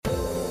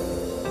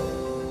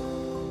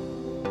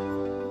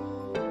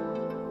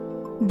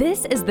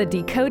This is the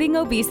Decoding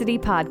Obesity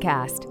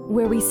podcast,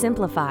 where we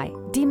simplify,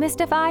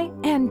 demystify,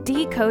 and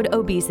decode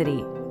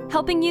obesity,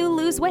 helping you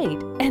lose weight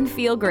and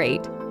feel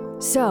great.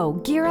 So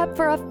gear up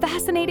for a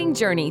fascinating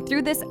journey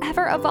through this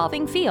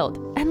ever-evolving field,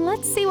 and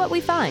let's see what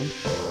we find.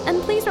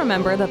 And please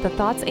remember that the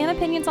thoughts and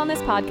opinions on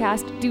this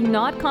podcast do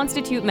not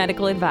constitute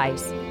medical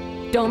advice.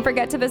 Don't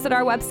forget to visit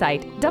our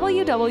website,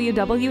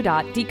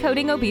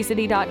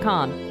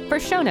 www.decodingobesity.com, for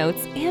show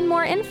notes and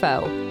more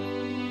info.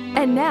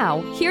 And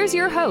now, here's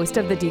your host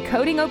of the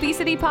Decoding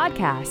Obesity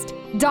podcast,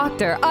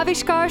 Dr.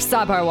 Avishkar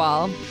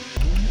Sabharwal.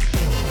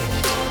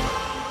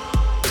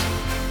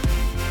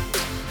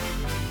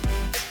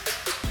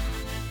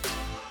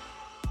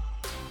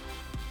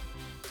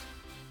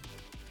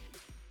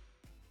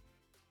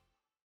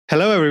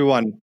 Hello,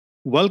 everyone.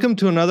 Welcome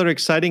to another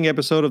exciting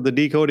episode of the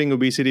Decoding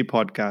Obesity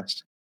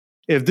podcast.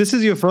 If this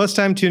is your first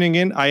time tuning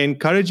in, I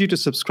encourage you to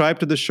subscribe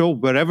to the show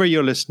wherever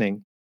you're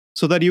listening,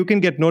 so that you can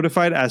get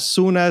notified as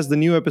soon as the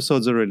new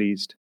episodes are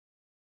released.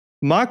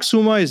 Mark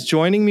Suma is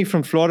joining me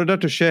from Florida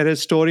to share his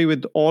story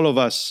with all of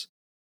us.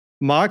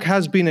 Mark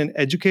has been an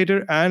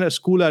educator and a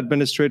school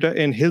administrator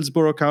in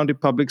Hillsborough County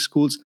Public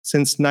Schools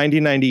since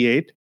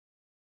 1998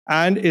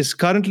 and is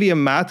currently a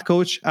math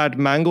coach at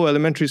Mango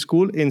Elementary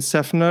School in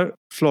Seffner,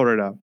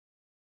 Florida.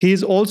 He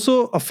is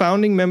also a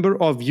founding member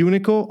of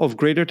Unico of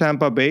Greater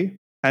Tampa Bay,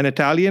 an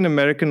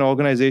Italian-American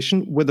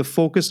organization with a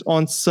focus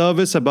on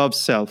service above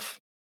self.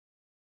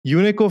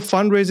 Unico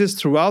fundraises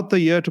throughout the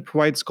year to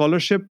provide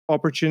scholarship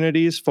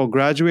opportunities for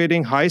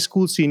graduating high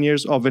school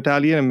seniors of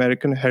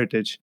Italian-American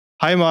heritage.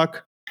 Hi,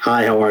 Mark.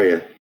 Hi, how are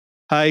you?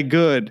 Hi,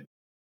 good.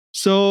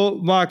 So,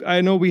 Mark, I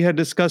know we had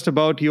discussed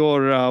about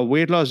your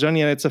weight loss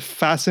journey, and it's a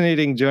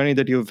fascinating journey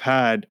that you've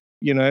had.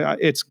 You know,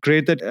 it's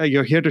great that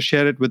you're here to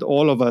share it with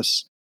all of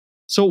us.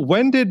 So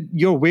when did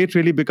your weight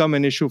really become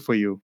an issue for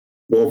you?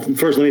 Well,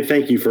 first, let me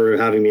thank you for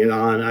having me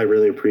on. I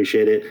really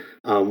appreciate it.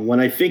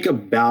 When I think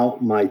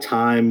about my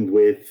time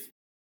with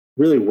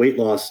really weight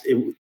loss,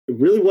 it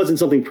really wasn't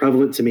something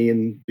prevalent to me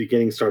in the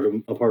beginning,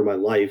 started a part of my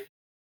life.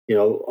 You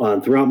know,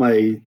 throughout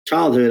my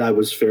childhood, I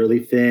was fairly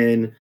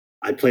thin.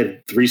 I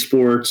played 3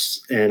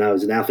 sports and I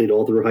was an athlete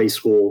all through high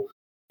school.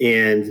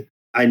 And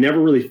I never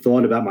really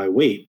thought about my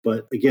weight.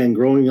 But again,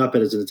 growing up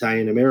as an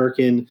Italian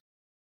American,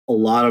 a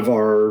lot of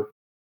our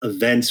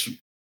events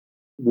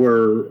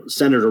were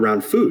centered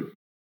around food.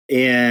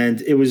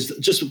 And it was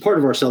just a part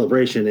of our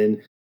celebration. And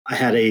I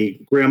had a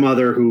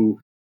grandmother who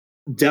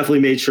definitely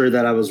made sure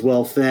that I was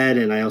well fed.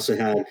 And I also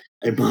had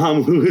a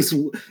mom who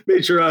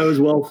made sure I was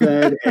well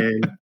fed.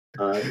 And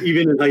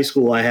even in high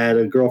school, I had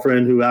a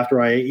girlfriend who, after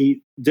I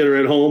eat dinner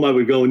at home, I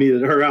would go and eat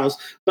at her house.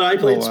 But I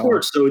played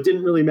sports, so it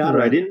didn't really matter.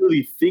 Right. I didn't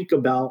really think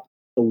about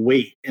the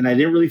weight, and I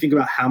didn't really think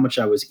about how much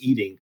I was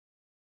eating.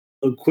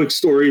 A quick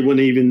story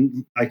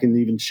I can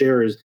even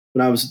share is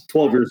when I was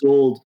 12 years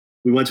old,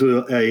 we went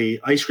to a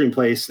ice cream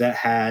place that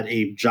had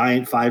a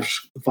giant five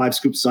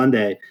scoop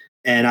sundae,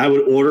 and I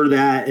would order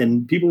that,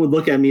 and people would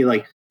look at me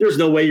like, "There's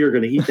no way you're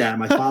going to eat that."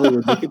 My father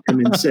would look at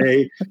them and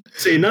say,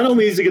 "Not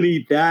only is he going to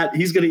eat that,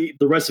 he's going to eat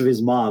the rest of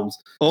his mom's."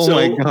 Oh, so,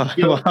 my God!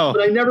 You know, wow.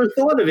 But I never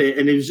thought of it,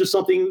 and it was just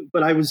something.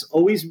 But I was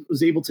always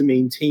able to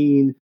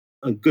maintain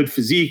a good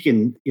physique,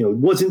 and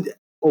wasn't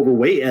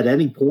overweight at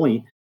any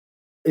point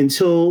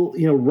until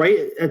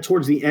right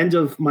towards the end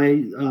of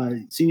my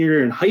senior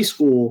year in high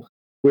school,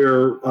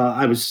 where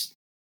I was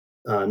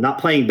not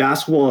playing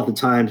basketball at the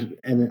time,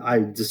 and I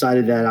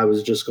decided that I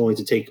was just going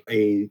to take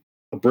a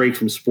break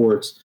from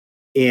sports,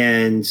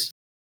 and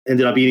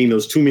ended up eating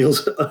those 2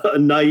 meals a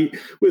night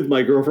with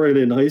my girlfriend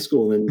in high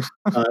school. And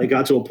it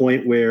got to a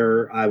point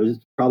where I was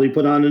probably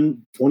put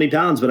on 20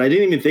 pounds, but I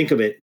didn't even think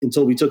of it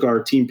until we took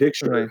our team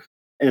picture. Right.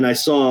 And I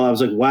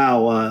was like,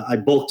 wow, I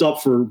bulked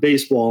up for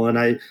baseball, and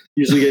I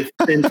usually get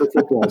thin for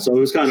football. So it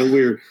was kind of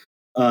weird.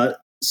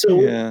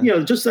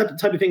 Just that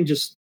type of thing,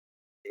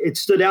 it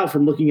stood out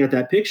from looking at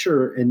that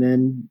picture. And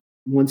then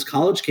once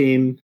college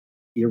came,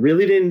 you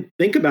really didn't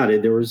think about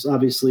it. There was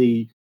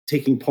obviously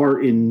taking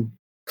part in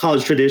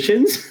college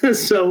traditions.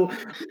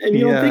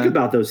 You don't think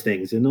about those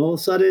things. And all of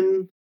a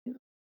sudden,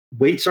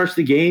 weight starts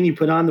to gain. You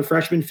put on the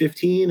freshman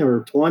 15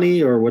 or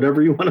 20 or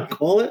whatever you want to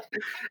call it.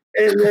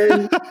 And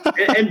then,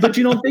 but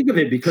you don't think of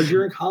it because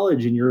you're in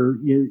college and you're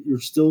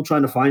still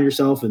trying to find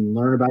yourself and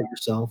learn about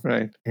yourself.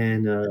 Right.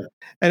 And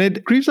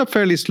it creeps up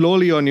fairly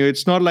slowly on you.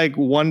 It's not like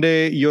one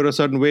day you're a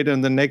certain weight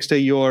and the next day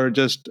you're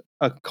just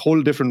a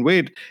whole different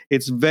weight.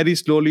 It's very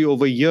slowly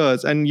over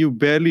years, and you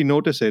barely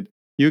notice it.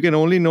 You can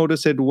only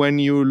notice it when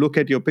you look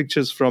at your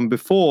pictures from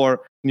before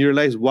and you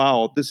realize,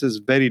 wow, this is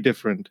very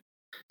different.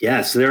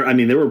 Yes, there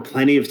were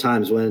plenty of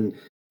times when,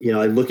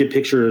 I look at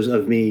pictures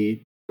of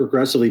me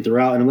progressively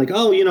throughout, and I'm like,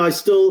 oh, it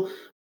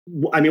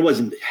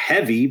wasn't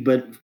heavy,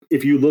 but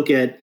if you look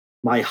at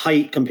my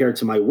height compared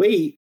to my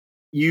weight,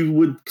 you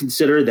would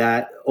consider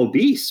that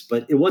obese,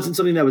 but it wasn't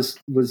something that was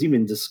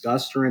even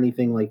discussed or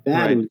anything like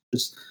that. Right. It was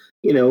just,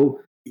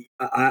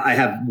 I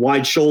have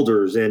wide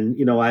shoulders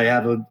and, I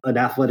have an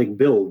athletic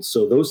build.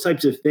 So those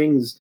types of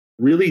things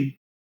really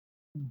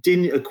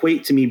didn't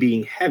equate to me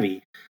being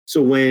heavy.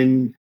 So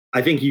when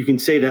I think you can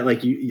say that like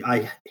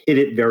I hit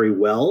it very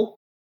well,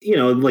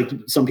 like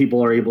some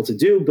people are able to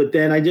do, but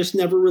then I just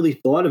never really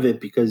thought of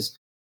it because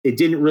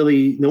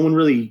no one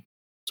really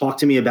talked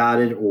to me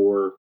about it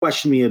or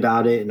questioned me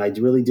about it. And I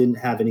really didn't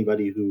have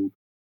anybody who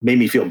made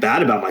me feel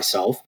bad about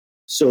myself.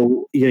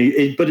 So,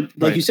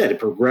 like you said, it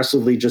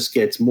progressively just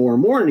gets more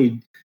and more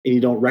and you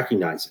don't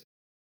recognize it.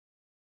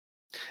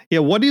 Yeah,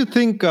 what do you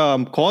think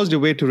caused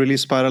your weight to really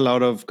spiral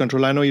out of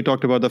control? I know you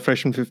talked about the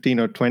freshman 15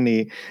 or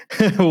 20.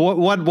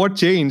 What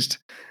changed?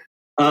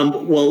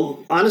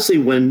 Well, honestly,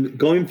 when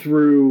going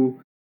through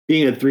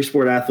being a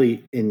three-sport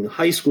athlete in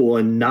high school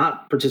and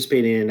not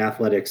participating in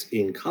athletics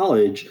in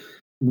college,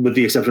 with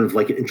the exception of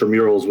like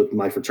intramurals with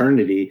my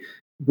fraternity,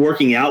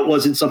 working out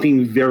wasn't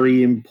something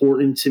very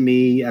important to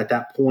me at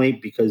that point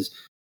because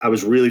I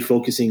was really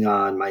focusing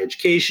on my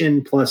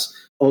education,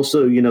 plus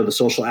also, the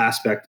social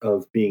aspect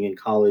of being in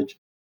college.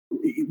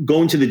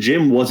 Going to the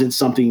gym wasn't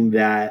something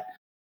that,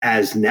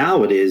 as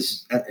now it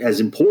is, as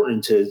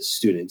important to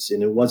students.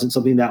 And it wasn't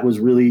something that was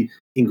really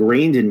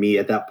ingrained in me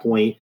at that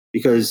point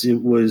because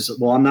it was,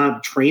 well, I'm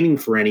not training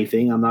for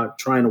anything. I'm not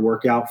trying to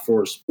work out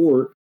for a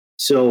sport.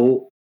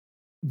 So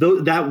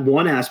that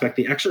one aspect,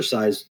 the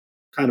exercise,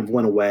 kind of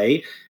went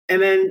away.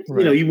 And then,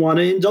 you want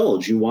to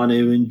indulge, you want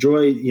to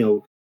enjoy,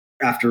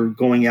 after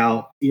going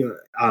out,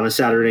 on a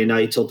Saturday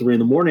night till 3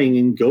 a.m.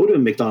 and go to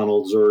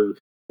McDonald's or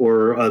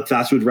a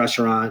fast food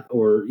restaurant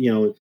or,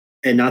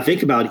 and not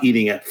think about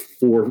eating at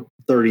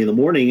 4:30 in the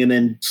morning and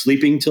then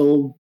sleeping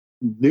till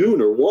noon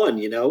or 1,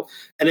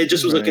 and it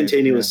just was a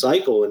continuous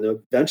cycle.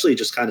 And eventually it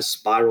just kind of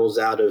spirals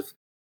out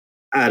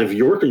of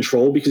your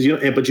control because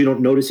but you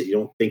don't notice it. You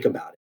don't think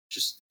about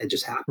it. It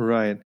just happens.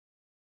 Right.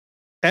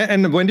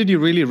 And when did you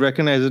really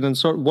recognize it? And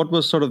what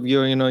was sort of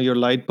your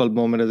light bulb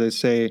moment, as I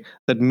say,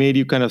 that made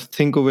you kind of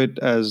think of it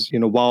as,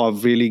 wow,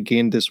 I've really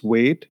gained this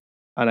weight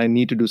and I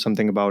need to do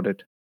something about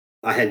it?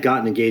 I had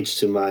gotten engaged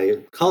to my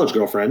college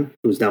girlfriend,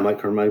 who's now my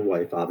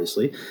wife,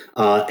 obviously.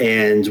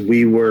 And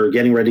we were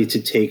getting ready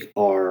to take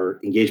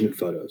our engagement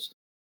photos.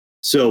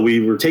 So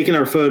we were taking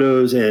our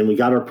photos and we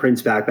got our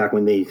prints back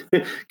when they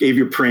gave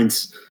you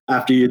prints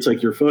after you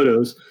took your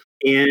photos.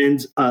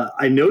 And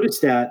I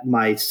noticed that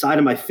my side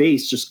of my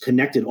face just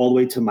connected all the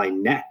way to my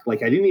neck.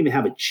 Like I didn't even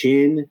have a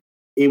chin.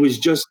 It was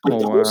just like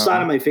the whole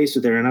side of my face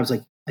was there. And I was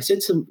like, I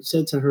said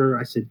to her,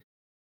 I said,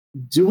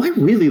 do I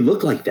really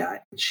look like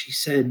that? And she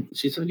said,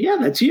 yeah,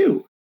 that's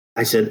you.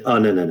 I said, oh,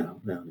 no.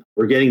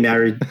 We're getting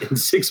married in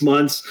 6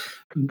 months.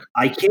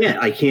 I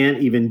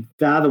can't even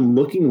fathom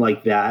looking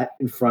like that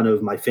in front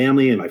of my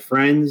family and my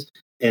friends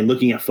and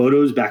looking at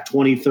photos back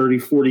 20, 30,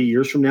 40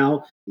 years from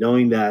now,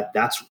 knowing that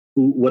that's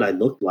what I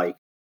looked like.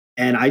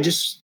 And I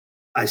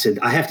said,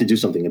 I have to do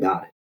something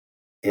about it.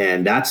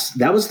 And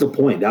that was the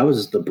point. That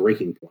was the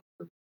breaking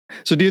point.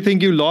 So do you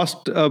think you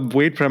lost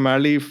weight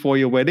primarily for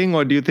your wedding,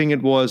 or do you think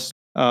it was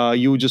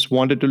you just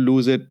wanted to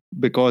lose it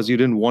because you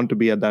didn't want to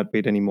be at that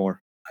weight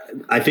anymore?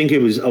 I think it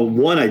was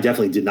one, I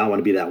definitely did not want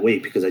to be that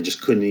weight because I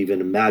just couldn't even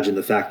imagine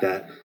the fact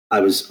that I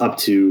was up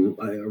to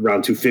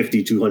around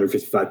 250,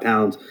 255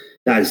 pounds.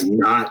 That is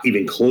not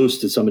even close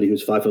to somebody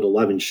who's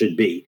 5'11" should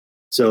be.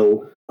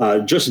 So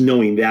just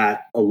knowing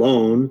that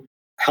alone,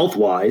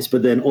 health-wise,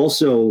 but then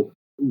also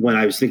when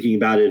I was thinking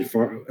about it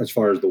as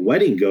far as the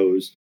wedding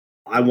goes,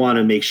 I want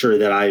to make sure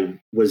that I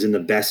was in the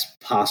best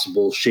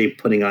possible shape,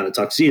 putting on a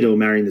tuxedo,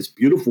 marrying this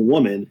beautiful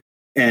woman.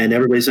 And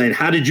everybody's saying,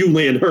 how did you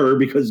land her?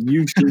 Because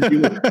you should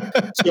do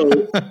it.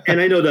 So,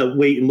 and I know that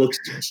weight and looks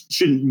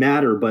shouldn't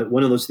matter, but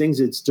one of those things,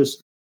 it's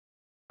just,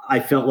 I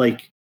felt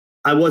like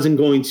I wasn't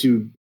going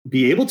to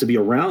be able to be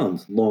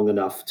around long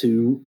enough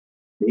to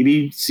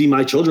maybe see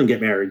my children get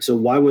married. So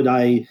why would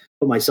I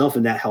put myself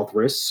in that health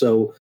risk?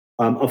 So,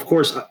 of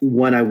course,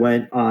 when I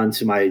went on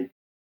to my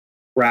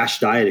crash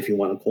diet, if you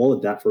want to call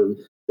it that, for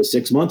the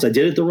 6 months, I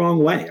did it the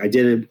wrong way. I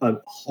did it a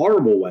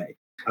horrible way.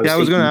 I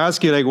was going to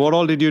ask you, like, what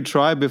all did you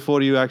try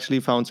before you actually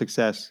found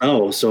success?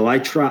 Oh, so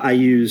I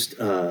used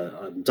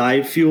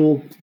Diet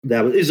Fuel.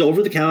 That is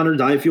over the counter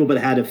Diet Fuel, but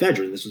it had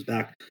ephedrine. This was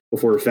back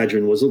before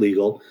ephedrine was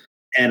illegal.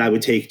 And I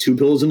would take 2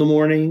 pills in the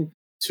morning,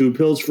 2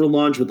 pills for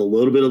lunch with a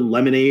little bit of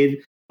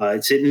lemonade.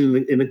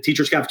 Sitting in the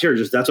teacher's cafeteria,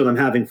 just that's what I'm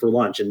having for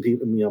lunch. And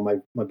people,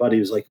 my buddy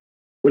was like,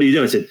 "What are you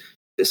doing?" I said,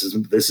 "This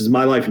is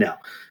my life now."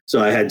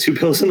 So I had 2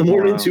 pills in the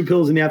morning, 2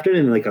 pills in the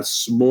afternoon, and like a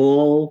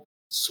small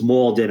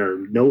dinner,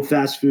 no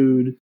fast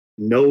food,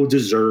 no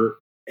dessert,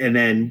 and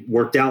then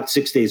worked out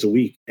 6 days a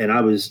week. And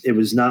it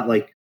was not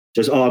like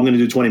just, oh, I'm going to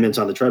do 20 minutes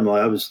on the treadmill.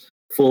 I was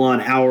full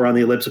on hour on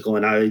the elliptical,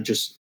 and I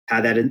just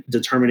had that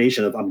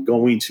determination of I'm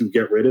going to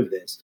get rid of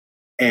this.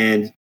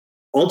 And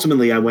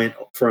ultimately I went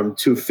from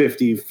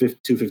 250,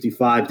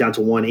 255 down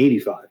to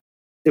 185.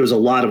 It was a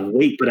lot of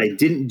weight, but I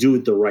didn't do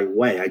it the right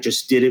way. I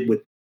just did it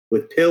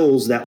with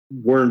pills that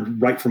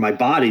weren't right for my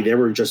body. They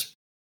were just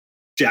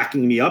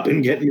jacking me up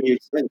and getting me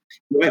excited.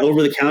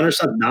 Over the counter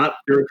stuff, not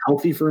very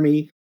healthy for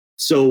me.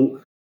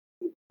 So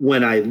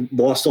when I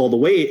lost all the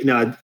weight,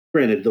 now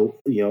granted,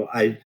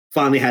 I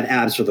finally had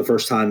abs for the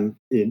first time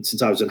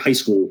since I was in high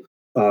school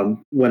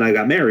when I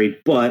got married,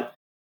 but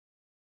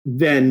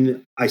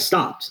then I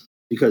stopped.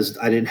 because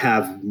I didn't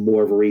have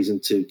more of a reason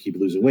to keep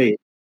losing weight.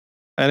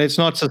 And it's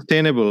not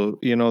sustainable,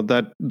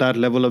 that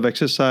level of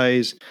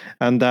exercise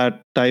and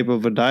that type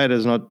of a diet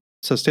is not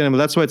sustainable.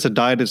 That's why it's a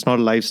diet, it's not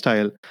a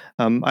lifestyle.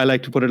 I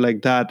like to put it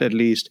like that. At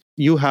least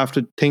you have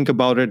to think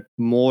about it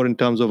more in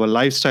terms of a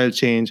lifestyle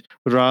change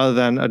rather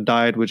than a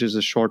diet which is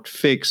a short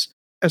fix,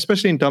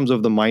 especially in terms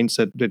of the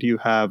mindset that you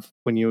have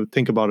when you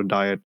think about a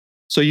diet.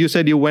 So you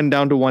said you went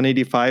down to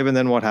 185, and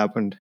then what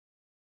happened?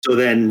 So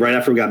then right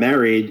after we got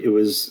married, it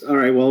was, all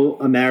right, well,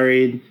 I'm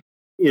married.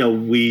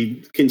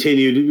 We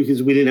continued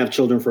because we didn't have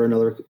children for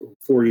another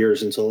 4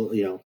 years until,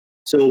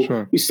 so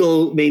Sure. we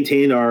still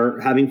maintained our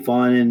having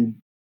fun and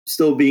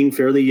still being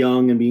fairly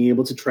young and being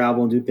able to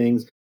travel and do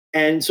things.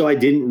 And so I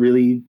didn't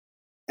really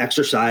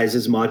exercise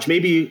as much,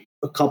 maybe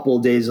a couple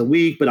of days a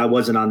week, but I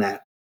wasn't on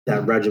that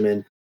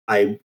regimen.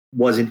 I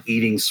wasn't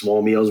eating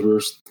small meals. We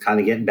were kind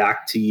of getting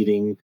back to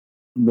eating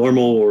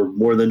normal or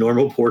more than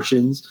normal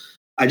portions.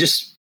 I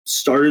just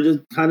started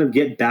to kind of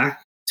get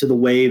back to the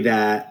way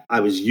that I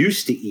was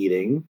used to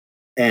eating,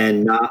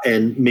 and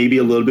maybe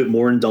a little bit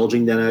more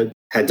indulging than I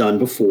had done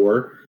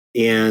before.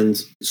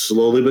 And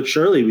slowly but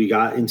surely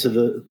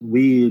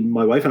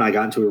my wife and I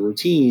got into a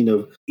routine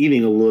of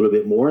eating a little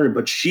bit more,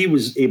 but she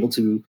was able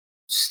to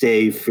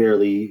stay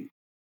fairly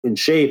in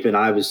shape, and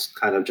I was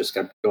kind of just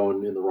kept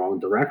going in the wrong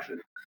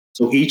direction.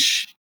 So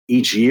each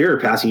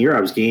passing year,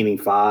 I was gaining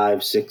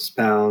 5-6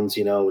 pounds,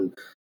 and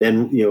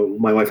then,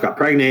 my wife got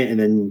pregnant, and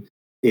then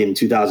in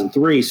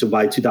 2003. So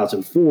by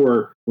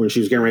 2004, when she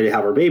was getting ready to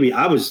have her baby,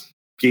 I was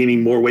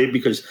gaining more weight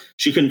because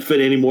she couldn't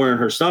fit any more in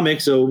her stomach.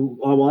 So,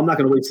 I'm not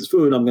going to waste this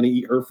food. I'm going to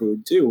eat her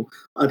food too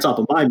on top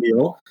of my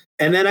meal.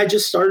 And then I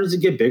just started to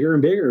get bigger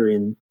and bigger.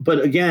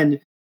 But again,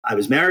 I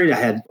was married. I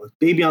had a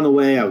baby on the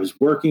way. I was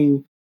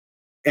working,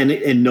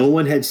 and no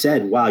one had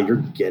said, "Wow, you're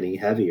getting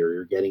heavier.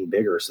 You're getting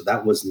bigger." So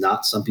that was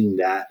not something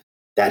that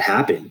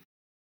happened.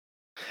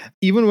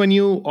 Even when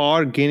you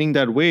are gaining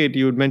that weight,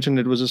 you had mentioned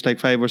it was just like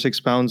 5 or 6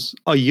 pounds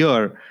a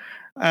year.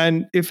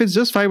 And if it's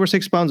just 5 or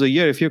 6 pounds a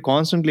year, if you're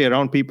constantly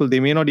around people, they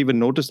may not even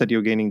notice that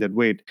you're gaining that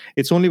weight.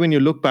 It's only when you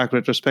look back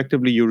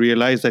retrospectively, you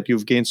realize that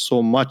you've gained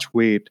so much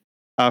weight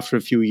after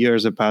a few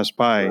years have passed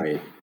by.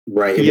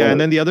 Right. Yeah.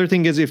 And then the other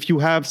thing is, if you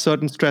have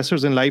certain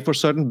stressors in life or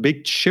certain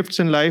big shifts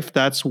in life,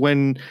 that's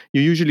when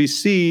you usually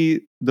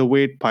see the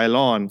weight pile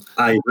on.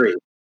 I agree.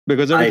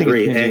 Because I everything is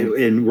agree.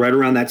 changing. And right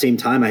around that same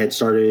time, I had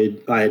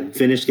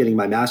finished getting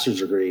my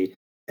master's degree,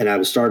 and I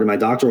was starting my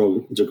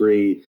doctoral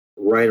degree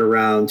right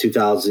around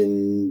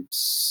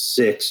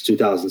 2006.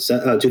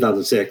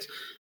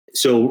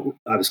 So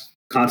I was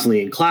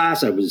constantly in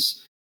class. I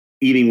was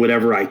eating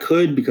whatever I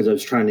could because I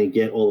was trying to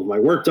get all of my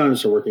work done.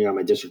 So working on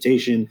my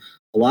dissertation,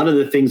 a lot of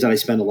the things that I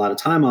spend a lot of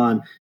time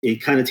on,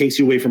 it kind of takes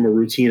you away from a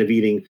routine of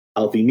eating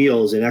healthy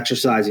meals and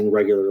exercising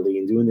regularly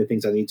and doing the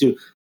things I need to,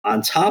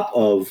 on top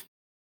of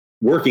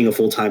working a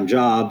full-time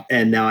job.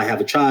 And now I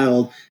have a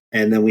child,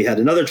 and then we had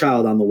another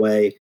child on the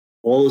way.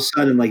 All of a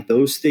sudden, like,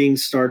 those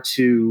things start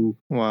to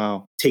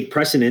take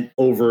precedent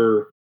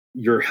over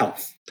your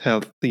health.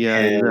 Yeah,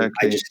 and exactly.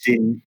 I just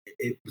didn't.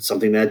 It was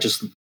something that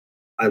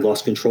I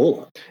lost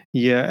control of.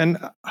 Yeah. And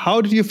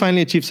how did you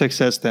finally achieve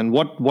success then?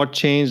 What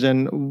changed?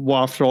 And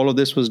after all of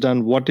this was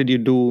done, what did you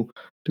do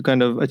to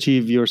kind of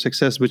achieve your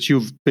success, which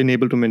you've been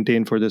able to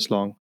maintain for this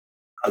long?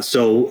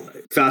 So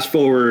fast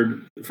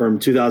forward from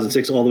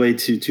 2006 all the way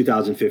to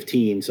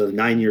 2015. So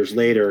 9 years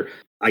later,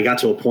 I got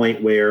to a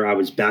point where I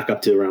was back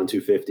up to around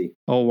 250.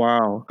 Oh,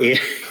 wow.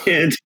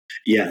 And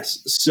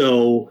yes.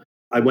 So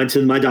I went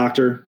to my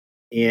doctor,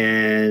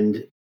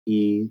 and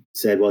he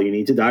said, well, you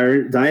need to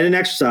diet and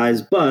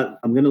exercise, but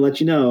I'm going to let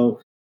you know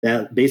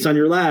that based on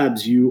your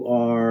labs, you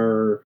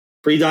are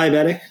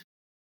pre-diabetic.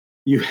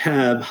 You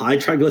have high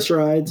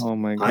triglycerides,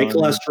 high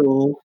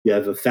cholesterol, you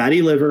have a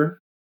fatty liver.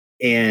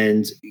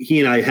 And he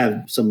and I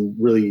have some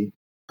really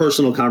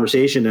personal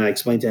conversation, and I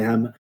explained to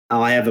him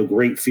how I have a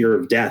great fear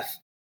of death.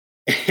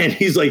 And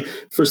he's like,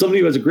 for somebody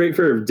who has a great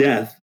fear of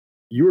death,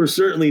 you are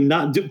certainly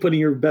not putting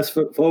your best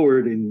foot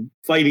forward in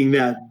fighting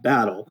that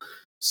battle.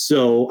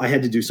 So I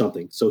had to do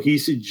something. So he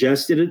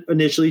suggested it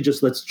initially,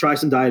 just let's try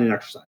some diet and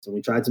exercise. And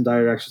we tried some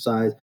diet and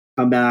exercise,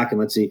 come back and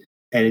let's see.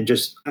 And it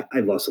just,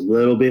 I lost a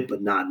little bit,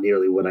 but not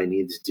nearly what I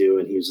needed to do.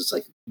 And he was just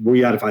like,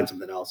 we got to find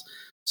something else.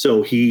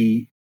 So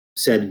he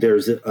said,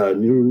 there's a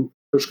new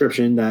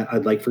prescription that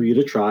I'd like for you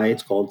to try.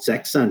 It's called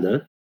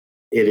Saxenda.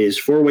 It is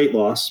for weight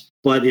loss,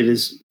 but it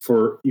is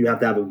you have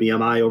to have a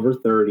BMI over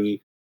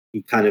 30.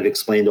 He kind of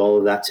explained all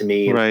of that to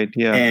me. Right.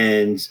 Yeah.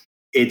 And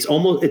it's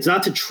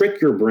not to trick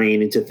your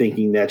brain into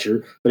thinking that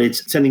but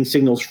it's sending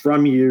signals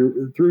from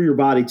you through your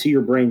body to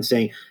your brain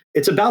saying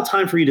it's about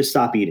time for you to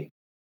stop eating.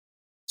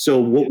 So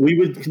what we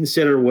would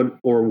consider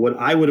what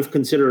I would have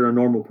considered a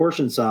normal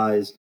portion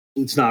size,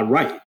 it's not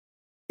right.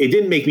 It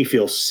didn't make me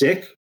feel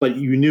sick, but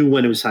you knew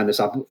when it was time to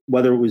stop,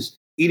 whether it was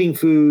eating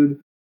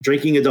food,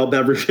 drinking adult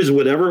beverages,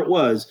 whatever it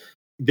was.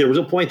 There was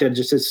a point that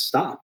just says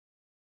stop.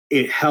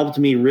 It helped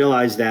me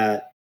realize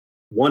that,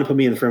 one, put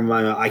me in the frame of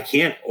mind, I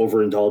can't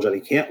overindulge, and I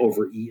can't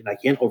overeat, and I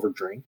can't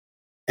overdrink.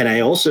 And I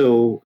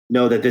also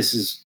know that this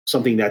is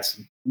something that's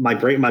my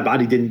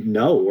body didn't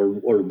know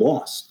or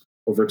lost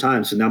over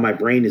time. So now my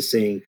brain is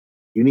saying,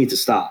 you need to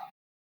stop.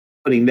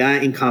 Putting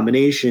that in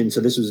combination,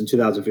 so this was in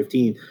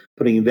 2015,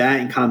 putting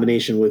that in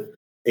combination with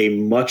a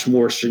much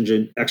more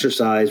stringent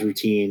exercise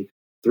routine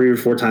 3 or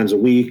 4 times a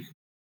week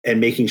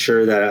and making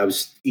sure that I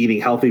was eating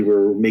healthy. We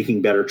were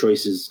making better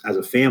choices as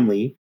a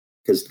family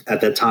because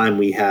at that time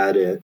we had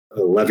an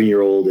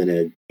 11-year-old and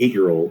an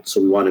 8-year-old.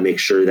 So we want to make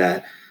sure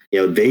that,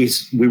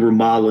 we were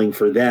modeling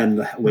for them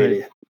the way to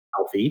be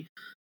healthy.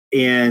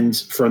 And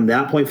from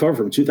that point forward,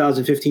 from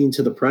 2015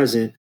 to the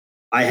present,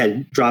 I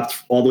had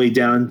dropped all the way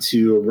down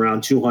to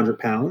around 200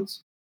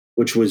 pounds,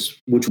 which was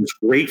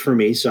great for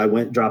me. So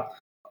I dropped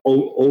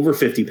over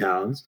 50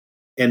 pounds.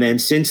 And then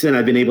since then,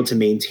 I've been able to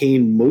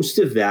maintain most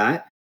of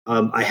that.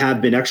 I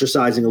have been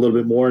exercising a little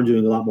bit more and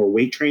doing a lot more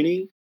weight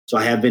training. So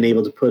I have been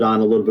able to put on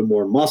a little bit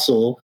more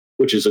muscle,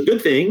 which is a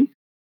good thing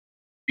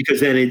because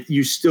then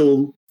you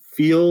still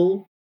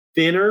feel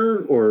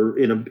thinner or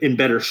in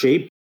better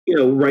shape.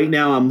 Right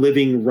now I'm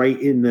living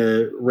right in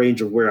the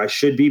range of where I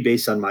should be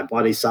based on my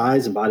body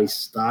size and body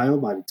style,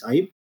 body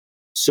type.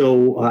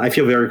 So I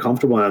feel very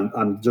comfortable.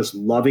 I'm just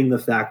loving the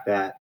fact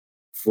that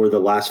for the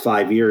last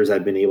 5 years,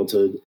 I've been able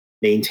to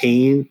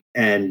maintain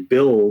and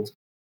build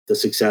the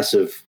success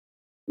of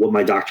what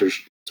my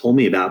doctors told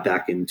me about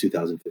back in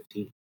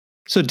 2015.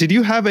 So did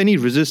you have any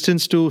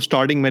resistance to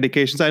starting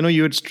medications? I know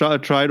you had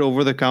tried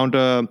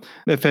over-the-counter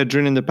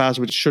ephedrine in the past,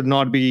 which should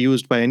not be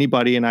used by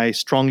anybody, and I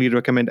strongly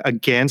recommend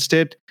against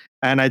it.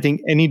 And I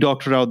think any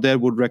doctor out there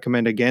would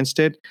recommend against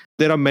it.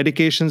 There are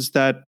medications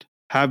that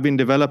have been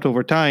developed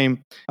over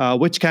time,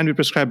 which can be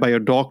prescribed by your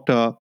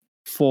doctor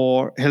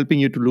for helping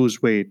you to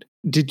lose weight.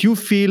 Did you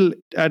feel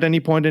at any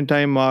point in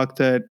time, Mark,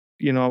 that,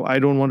 I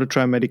don't want to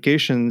try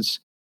medications,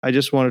 I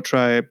just want to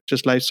try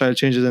just lifestyle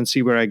changes and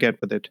see where I get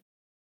with it?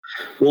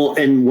 Well,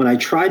 and when I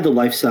tried the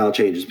lifestyle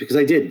changes, because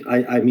I did,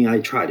 I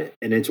tried it.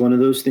 And it's one of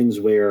those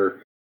things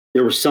where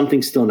there was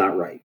something still not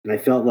right. And I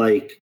felt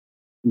like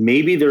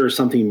maybe there is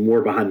something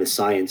more behind the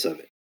science of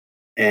it.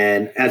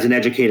 And as an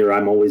educator,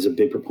 I'm always a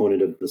big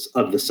proponent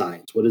of the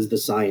science. What does the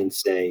science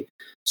say?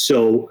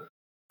 So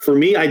for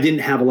me, I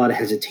didn't have a lot of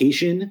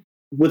hesitation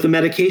with the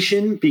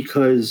medication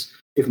because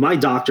if my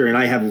doctor, and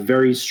I have a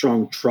very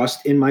strong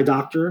trust in my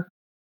doctor,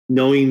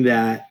 knowing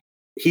that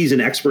he's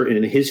an expert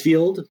in his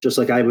field, just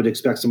like I would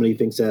expect somebody who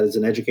thinks that as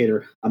an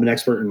educator, I'm an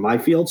expert in my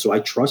field. So I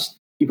trust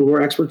people who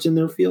are experts in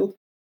their field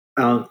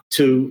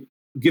to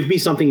give me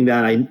something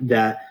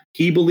that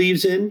he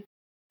believes in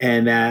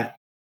and that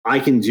I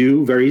can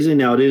do very easily.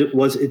 Now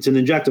it's an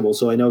injectable.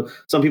 So I know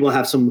some people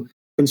have some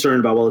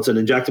concern about, well, it's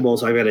an injectable,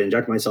 so I've got to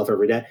inject myself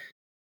every day.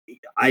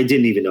 I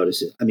didn't even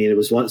notice it. I mean, it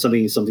was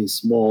something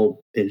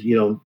small, and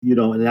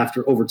and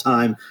after over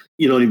time,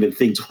 you don't even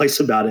think twice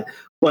about it.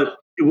 But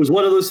it was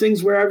one of those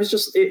things where I was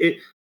just,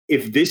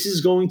 if this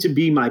is going to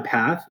be my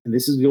path and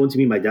this is going to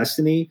be my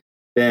destiny,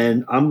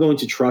 then I'm going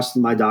to trust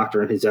in my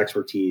doctor and his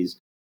expertise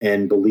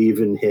and believe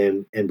in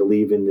him and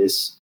believe in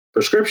this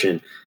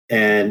prescription.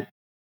 And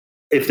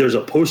if there's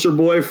a poster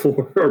boy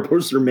or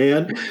poster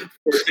man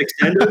for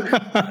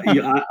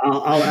Saxenda,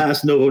 I'll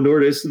ask Novo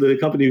Nordisk, the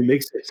company who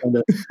makes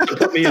Saxenda, to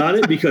put me on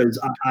it because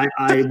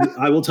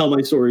I will tell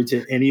my story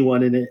to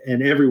anyone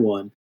and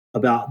everyone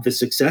about the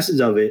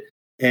successes of it.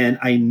 And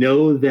I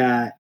know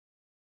that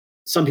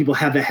some people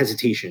have that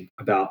hesitation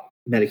about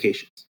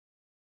medications.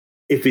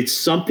 If it's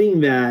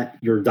something that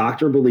your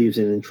doctor believes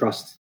in and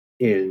trusts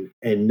in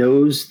and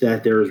knows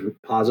that there's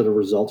positive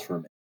results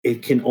from it,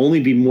 it can only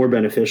be more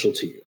beneficial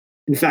to you.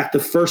 In fact, the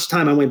first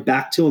time I went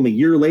back to him a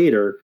year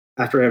later,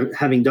 after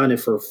having done it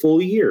for a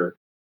full year,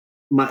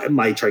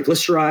 my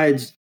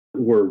triglycerides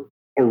were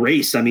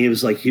erased. I mean, he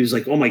was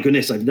like, oh my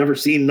goodness, I've never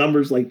seen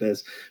numbers like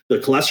this. The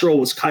cholesterol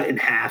was cut in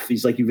half.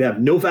 He's like, you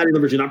have no fatty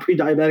livers. You're not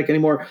pre-diabetic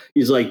anymore.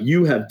 He's like,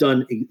 you have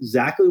done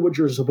exactly what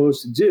you're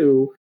supposed to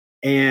do.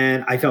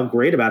 And I felt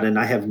great about it. And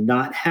I have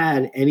not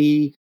had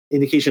any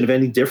indication of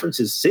any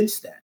differences since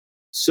then.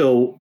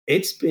 So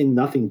it's been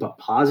nothing but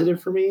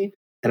positive for me.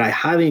 And I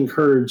highly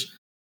encourage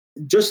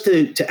just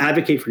to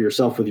advocate for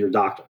yourself with your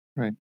doctor.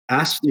 Right.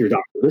 Ask your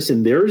doctor,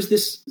 listen, there's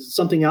this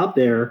something out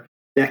there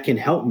that can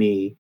help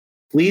me.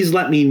 Please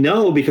let me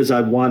know because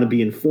I want to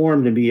be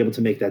informed and be able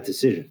to make that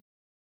decision.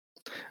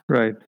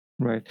 Right.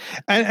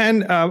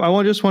 And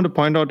I just want to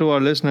point out to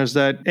our listeners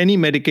that any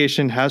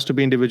medication has to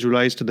be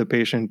individualized to the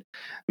patient.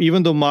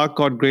 Even though Mark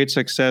got great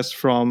success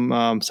from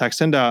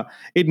Saxenda,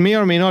 it may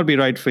or may not be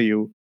right for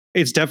you.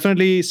 It's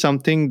definitely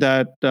something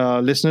that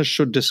listeners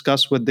should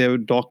discuss with their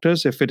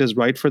doctors if it is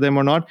right for them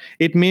or not.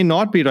 It may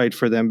not be right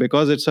for them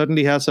because it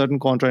certainly has certain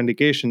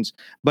contraindications.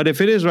 But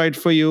if it is right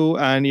for you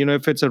and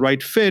if it's a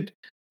right fit,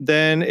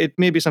 then it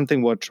may be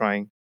something worth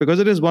trying because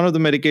it is one of the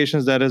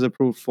medications that is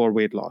approved for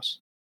weight loss.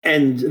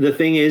 And the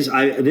thing is,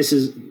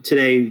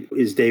 today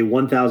is day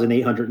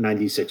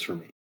 1,896 for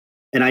me.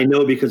 And I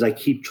know because I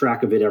keep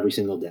track of it every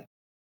single day.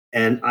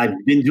 And I've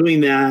been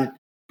doing that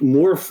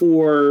more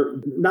for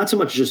not so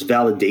much just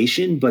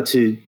validation, but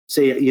to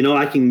say,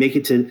 I can make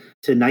it to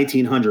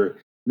 1,900.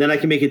 Then I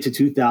can make it to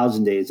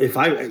 2,000 days. If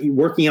I'm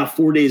working out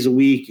 4 days a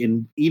week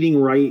and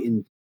eating right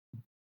and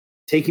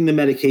taking the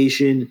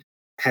medication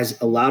has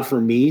allowed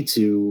for me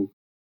to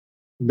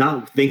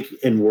not think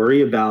and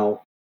worry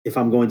about if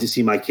I'm going to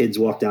see my kids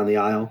walk down the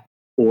aisle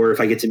or if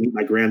I get to meet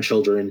my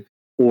grandchildren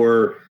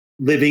or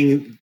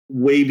living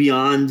way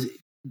beyond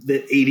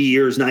the 80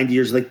 years, 90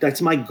 years. Like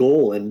that's my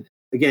goal. And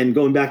again,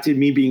 going back to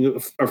me being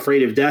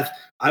afraid of death,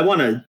 I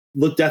want to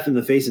look death in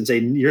the face and say,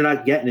 you're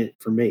not getting it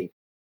from me.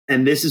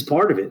 And this is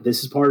part of it.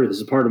 This is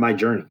part of my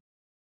journey.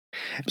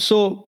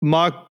 So,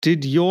 Mark,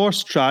 did your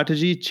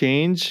strategy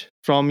change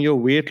from your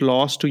weight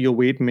loss to your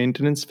weight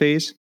maintenance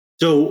phase?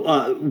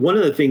 So one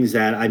of the things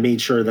that I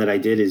made sure that I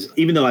did is,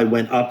 even though I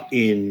went up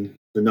in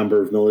the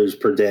number of milliliters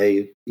per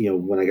day,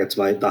 when I got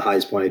to the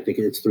highest point, I think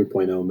it's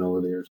 3.0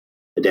 milliliters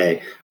a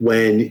day.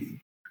 When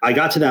I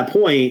got to that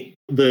point,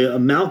 the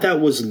amount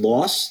that was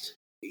lost,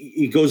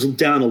 it goes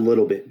down a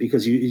little bit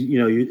because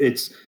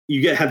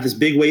you have this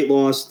big weight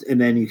loss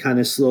and then you kind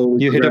of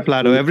slowly hit a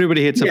plateau.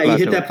 Everybody hits a plateau. Yeah,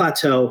 you hit that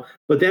plateau.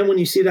 But then when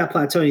you see that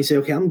plateau and you say,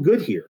 okay, I'm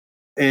good here.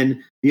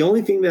 And the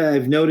only thing that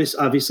I've noticed,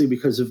 obviously,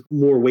 because of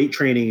more weight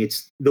training,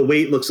 it's the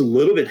weight looks a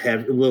little bit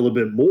heavy, a little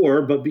bit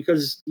more, but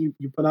because you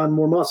put on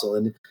more muscle.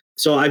 And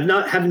so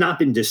have not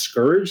been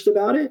discouraged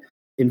about it.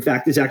 In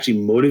fact, it's actually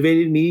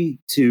motivated me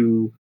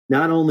to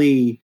not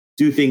only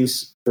do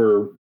things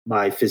for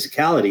my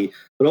physicality,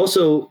 but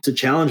also to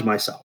challenge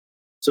myself.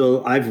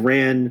 So I've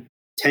ran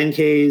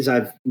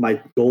 10Ks.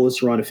 My goal is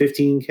to run a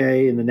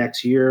 15K in the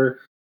next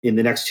year. In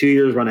the next 2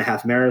 years, run a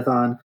half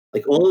marathon.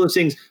 Like all of those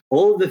things,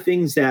 all of the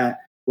things that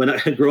when I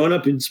had grown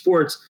up in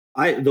sports,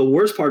 the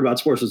worst part about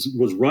sports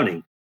was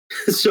running.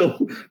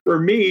 So for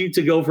me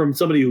to go from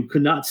somebody who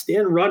could not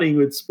stand running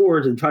with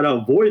sports and try to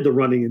avoid the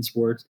running in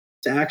sports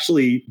to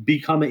actually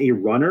become a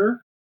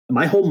runner,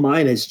 my whole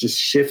mind has just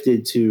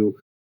shifted to,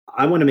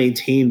 I want to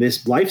maintain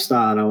this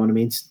lifestyle and I want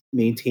to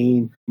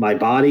maintain my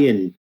body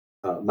and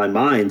my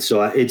mind.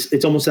 So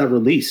it's almost that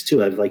release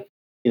too. I've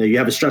you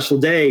have a stressful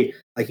day,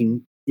 I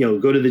can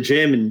go to the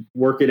gym and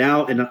work it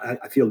out. And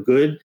I feel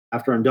good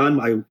after I'm done.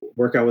 I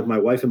work out with my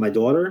wife and my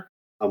daughter.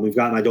 We've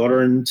got my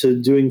daughter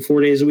into doing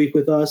 4 days a week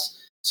with us.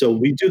 So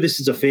we do this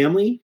as a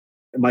family.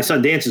 My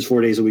son dances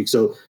 4 days a week.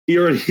 So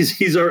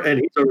he's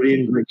already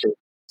in great shape.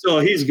 So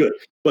he's good.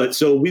 But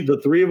so the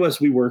three of us,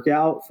 we work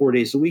out 4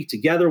 days a week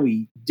together.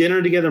 We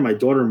dinner together. My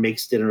daughter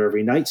makes dinner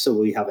every night. So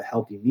we have a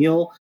healthy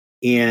meal.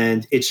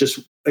 And it's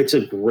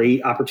a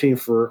great opportunity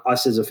for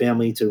us as a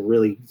family to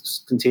really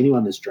continue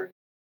on this journey.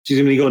 She's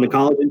going to be going to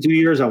college in 2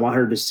 years. I want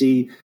her to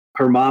see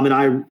her mom and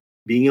I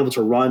being able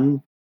to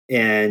run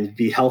and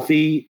be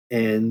healthy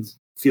and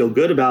feel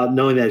good about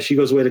knowing that if she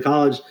goes away to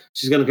college,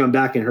 she's going to come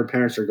back and her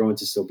parents are going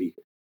to still be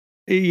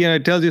here.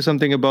 It tells you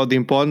something about the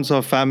importance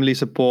of family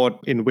support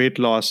in weight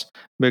loss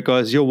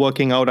because you're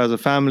working out as a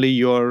family,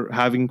 you're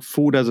having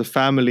food as a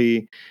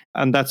family,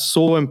 and that's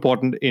so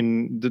important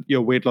in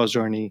your weight loss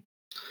journey.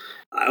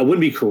 I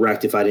wouldn't be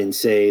correct if I didn't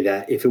say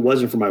that if it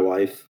wasn't for my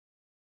wife,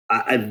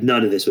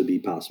 none of this would be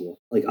possible.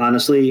 Like,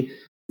 honestly,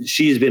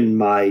 she's been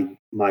my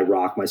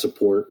rock, my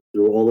support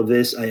through all of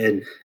this.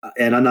 And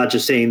I'm not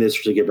just saying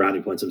this to get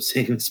brownie points. I'm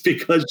saying this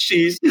because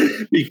she's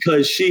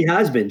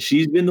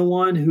been the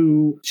one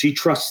who she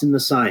trusts in the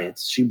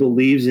science. She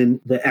believes in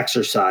the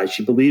exercise.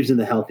 She believes in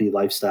the healthy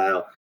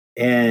lifestyle.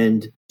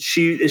 And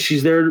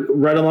she's there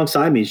right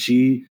alongside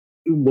me.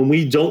 When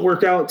we don't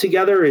work out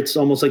together, it's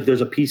almost like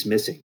there's a piece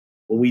missing.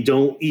 When we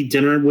don't eat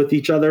dinner with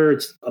each other,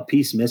 it's a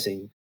piece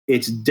missing.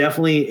 It's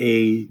definitely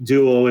a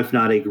duo, if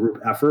not a group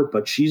effort,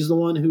 but she's the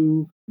one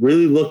who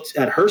really looked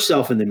at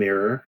herself in the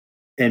mirror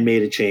and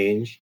made a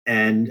change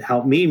and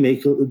helped me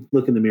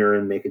look in the mirror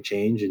and make a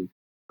change. And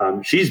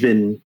she's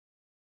been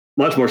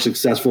much more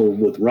successful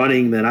with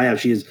running than I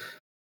have. She has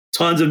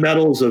tons of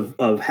medals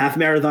of half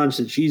marathons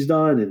that she's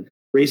done and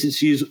races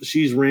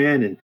she's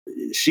ran. And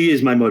she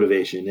is my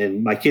motivation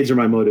and my kids are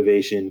my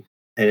motivation.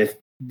 And if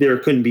there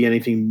couldn't be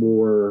anything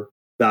more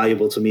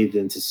valuable to me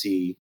than to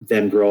see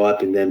them grow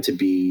up and them to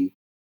be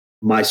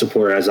my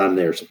support as I'm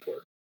their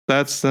support.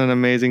 That's an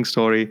amazing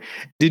story.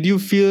 Did you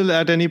feel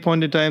at any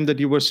point in time that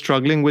you were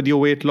struggling with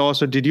your weight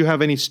loss, or did you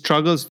have any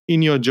struggles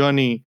in your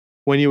journey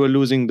when you were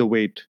losing the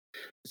weight?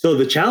 So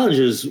the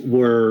challenges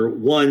were,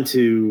 one,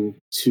 to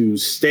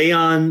stay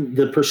on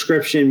the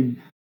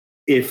prescription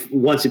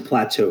once it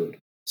plateaued.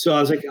 So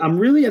I was like, I'm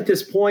really at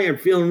this point, I'm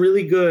feeling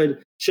really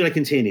good. Should I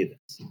continue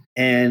this?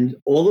 And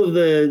all of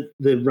the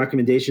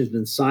recommendations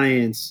and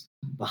science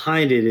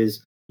behind it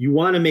is you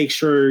want to make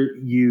sure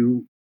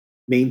you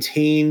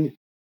maintain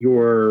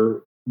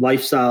your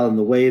lifestyle in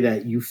the way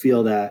that you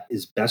feel that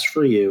is best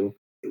for you.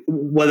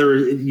 Whether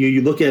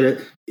you look at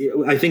it,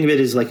 I think of it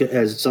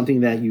as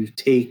something that you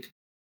take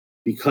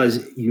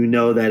because you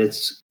know that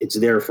it's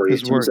there for you,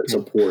 it's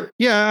support.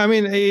 Yeah, I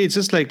mean, it's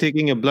just like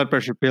taking a blood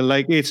pressure pill.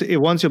 Like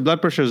once your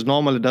blood pressure is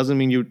normal, it doesn't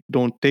mean you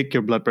don't take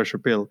your blood pressure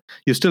pill.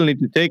 You still need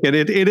to take it.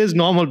 It is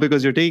normal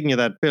because you're taking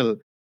that pill.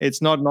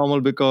 It's not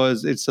normal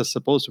because it's just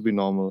supposed to be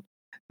normal.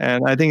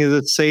 And I think it's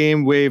the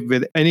same way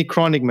with any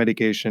chronic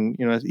medication.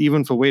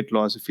 Even for weight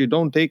loss, if you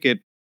don't take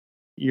it,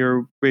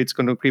 your weight's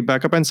going to creep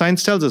back up. And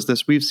science tells us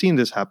this. We've seen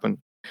this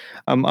happen.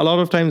 A lot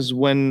of times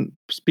when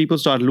people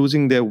start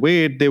losing their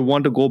weight, they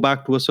want to go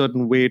back to a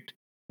certain weight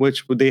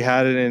which they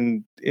had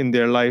in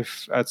their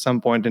life at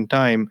some point in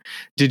time.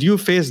 Did you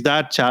face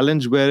that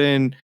challenge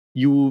wherein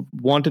you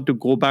wanted to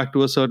go back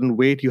to a certain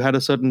weight, you had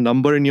a certain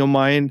number in your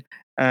mind,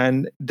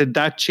 and did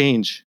that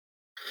change?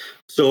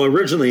 So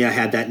originally I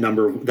had that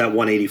number, that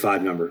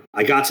 185 number.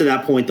 I got to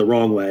that point the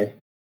wrong way.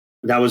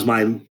 That was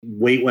my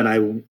weight when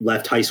I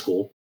left high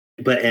school.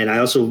 And I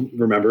also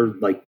remember,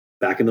 like,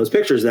 back in those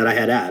pictures, that I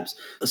had abs.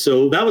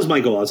 So that was my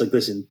goal. I was like,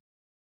 listen,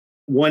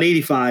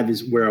 185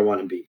 is where I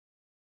want to be.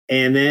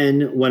 And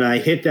then when I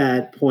hit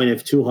that point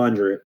of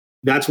 200,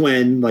 that's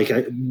when, like,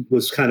 I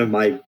was kind of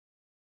my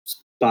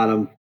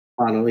bottom,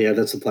 yeah,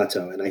 that's the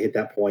plateau. And I hit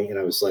that point and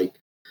I was like,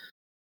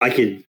 I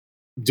could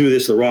do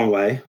this the wrong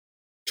way,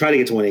 try to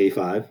get to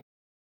 185,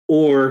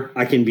 or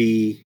I can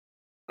be,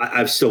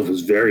 I still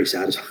was very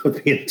satisfied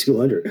with being at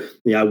 200.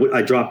 Yeah,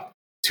 I dropped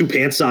 2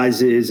 pant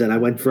sizes and I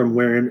went from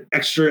wearing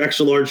extra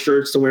large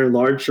shirts to wearing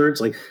large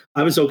shirts. Like,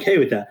 I was okay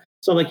with that.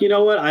 So I'm like, you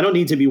know what? I don't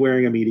need to be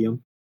wearing a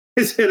medium.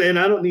 And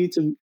I don't need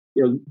to,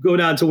 go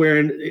down to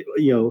wearing,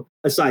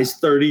 a size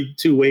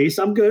 32 waist.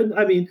 I'm good.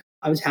 I mean,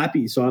 I was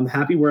happy. So I'm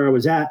happy where I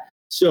was at.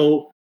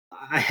 So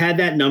I had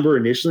that number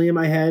initially in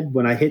my head.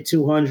 When I hit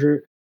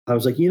 200, I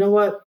was like, you know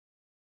what?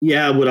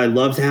 Yeah, would I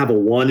love to have a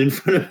 1 in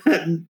front of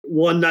that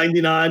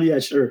 199? Yeah,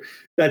 sure.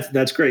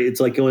 That's great. It's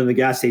like going to the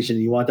gas station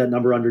and you want that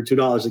number under $2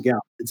 a gallon.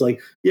 It's like,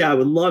 yeah, I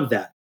would love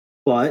that.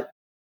 But,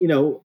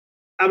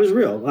 I was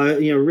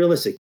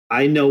realistic.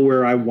 I know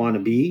where I want to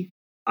be.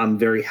 I'm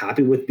very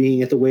happy with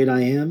being at the weight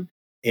I am,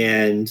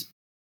 and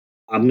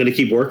I'm going to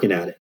keep working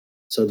at it.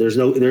 So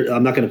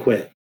I'm not going to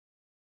quit.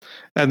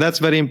 And that's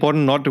very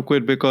important, not to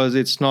quit, because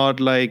it's not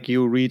like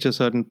you reach a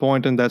certain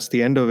point and that's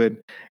the end of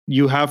it.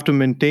 You have to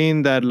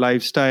maintain that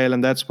lifestyle.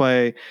 And that's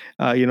why,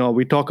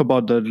 we talk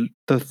about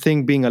the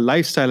thing being a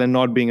lifestyle and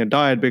not being a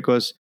diet,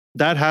 because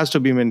that has to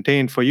be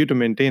maintained for you to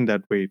maintain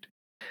that weight.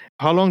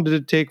 How long did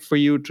it take for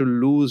you to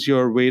lose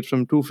your weight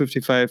from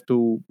 255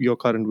 to your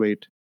current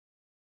weight?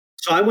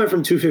 So I went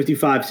from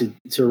 255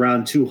 to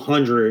around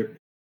 200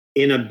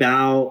 in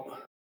about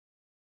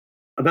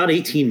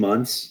 18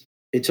 months.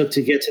 It took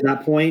to get to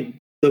that point.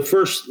 The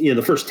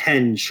first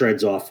 10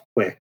 shreds off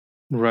quick.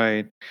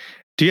 Right.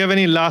 Do you have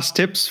any last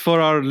tips for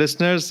our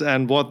listeners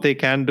and what they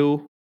can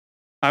do?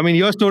 I mean,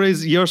 your story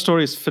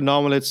is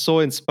phenomenal. It's so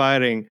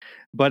inspiring.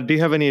 But do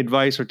you have any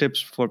advice or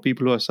tips for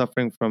people who are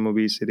suffering from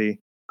obesity?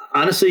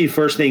 Honestly,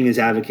 first thing is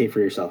advocate for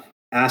yourself.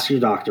 Ask your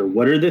doctor,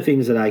 what are the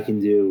things that I can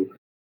do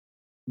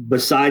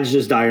besides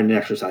just diet and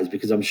exercise?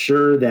 Because I'm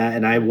sure that,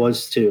 and I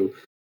was too,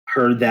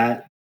 heard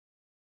that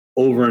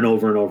over and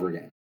over and over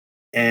again.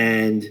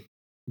 And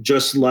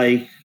just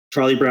like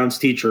Charlie Brown's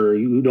teacher,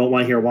 you don't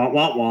want to hear want,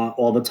 want, want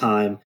all the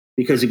time,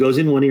 because it goes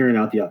in one ear and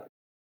out the other.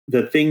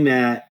 The thing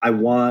that I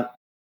want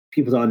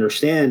people to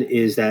understand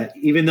is that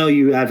even though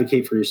you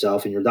advocate for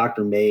yourself and your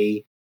doctor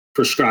may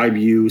prescribe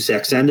you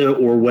Saxenda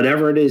or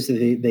whatever it is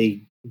that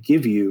they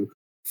give you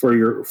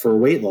for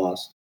weight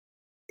loss,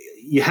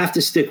 you have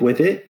to stick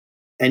with it,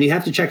 and you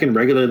have to check in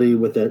regularly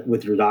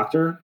with your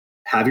doctor,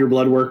 have your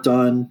blood work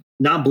done,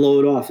 not blow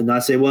it off and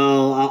not say,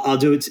 well, I'll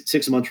do it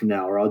 6 months from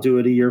now, or I'll do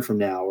it a year from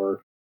now,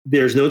 or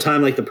there's no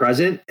time like the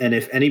present. And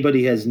if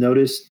anybody has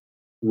noticed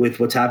with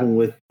what's happened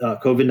with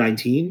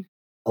COVID-19,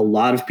 a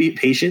lot of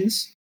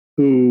patients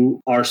who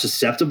are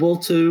susceptible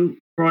to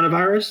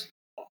coronavirus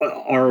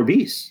are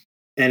obese.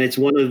 And it's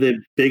one of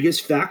the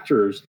biggest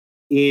factors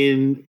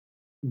in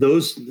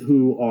those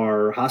who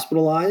are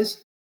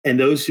hospitalized and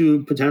those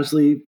who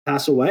potentially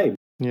pass away.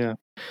 Yeah.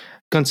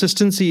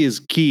 Consistency is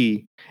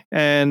key.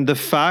 And the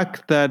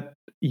fact that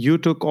you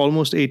took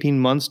almost 18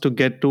 months to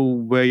get to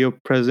where your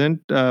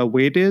present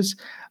weight is,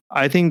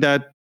 I think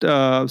that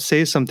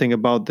says something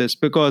about this,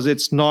 because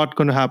it's not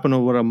going to happen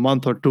over a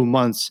month or 2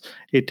 months.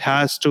 It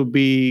has to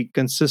be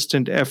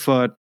consistent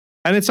effort.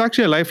 And it's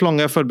actually a lifelong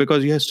effort,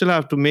 because you still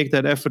have to make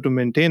that effort to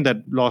maintain that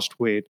lost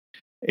weight.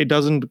 It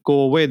doesn't go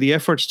away. The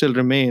effort still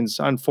remains.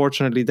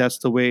 Unfortunately, that's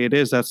the way it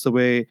is. That's the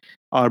way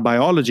our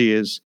biology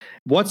is.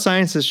 What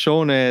science has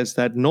shown is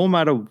that no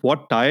matter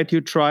what diet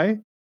you try,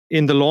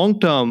 in the long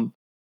term,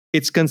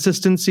 it's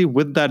consistency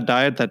with that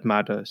diet that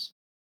matters.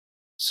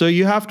 So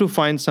you have to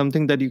find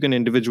something that you can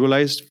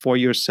individualize for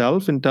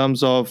yourself in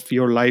terms of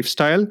your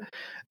lifestyle.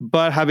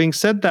 But having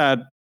said that,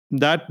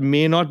 that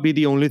may not be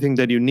the only thing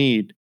that you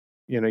need.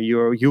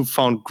 You've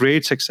found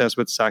great success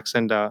with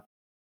Saxenda.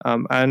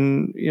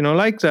 And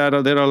like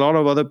that, there are a lot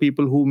of other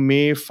people who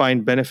may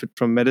find benefit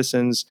from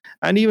medicines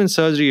and even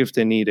surgery if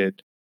they need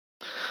it.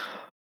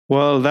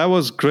 Well, that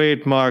was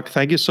great, Mark.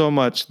 Thank you so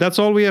much. That's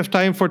all we have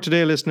time for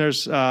today,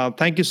 listeners.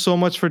 Thank you so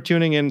much for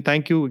tuning in.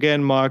 Thank you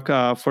again, Mark,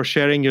 for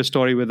sharing your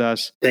story with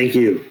us. Thank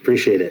you.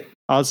 Appreciate it.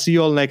 I'll see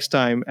you all next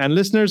time. And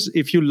listeners,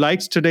 if you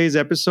liked today's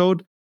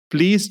episode,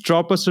 please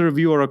drop us a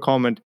review or a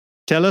comment.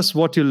 Tell us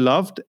what you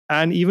loved.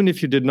 And even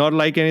if you did not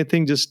like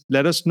anything, just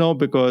let us know,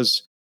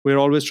 because we're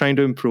always trying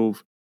to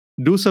improve.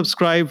 Do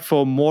subscribe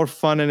for more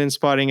fun and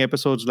inspiring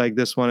episodes like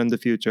this one in the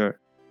future.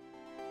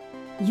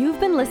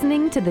 You've been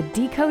listening to the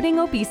Decoding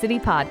Obesity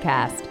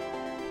podcast.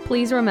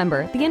 Please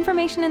remember, the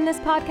information in this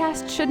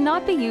podcast should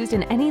not be used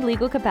in any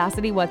legal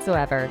capacity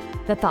whatsoever.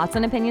 The thoughts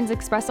and opinions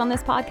expressed on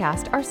this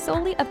podcast are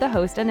solely of the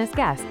host and his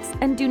guests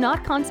and do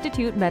not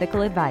constitute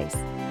medical advice.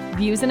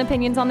 Views and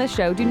opinions on this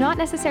show do not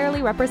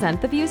necessarily represent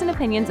the views and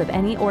opinions of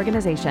any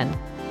organization.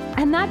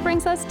 And that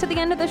brings us to the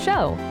end of the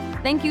show.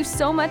 Thank you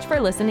so much for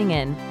listening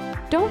in.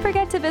 Don't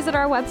forget to visit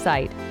our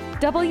website,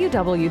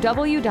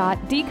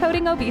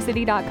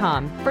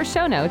 www.decodingobesity.com, for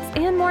show notes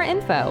and more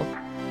info.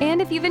 And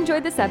if you've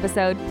enjoyed this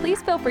episode,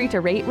 please feel free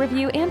to rate,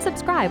 review, and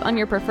subscribe on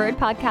your preferred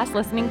podcast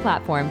listening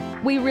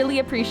platform. We really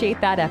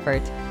appreciate that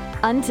effort.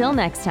 Until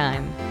next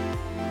time.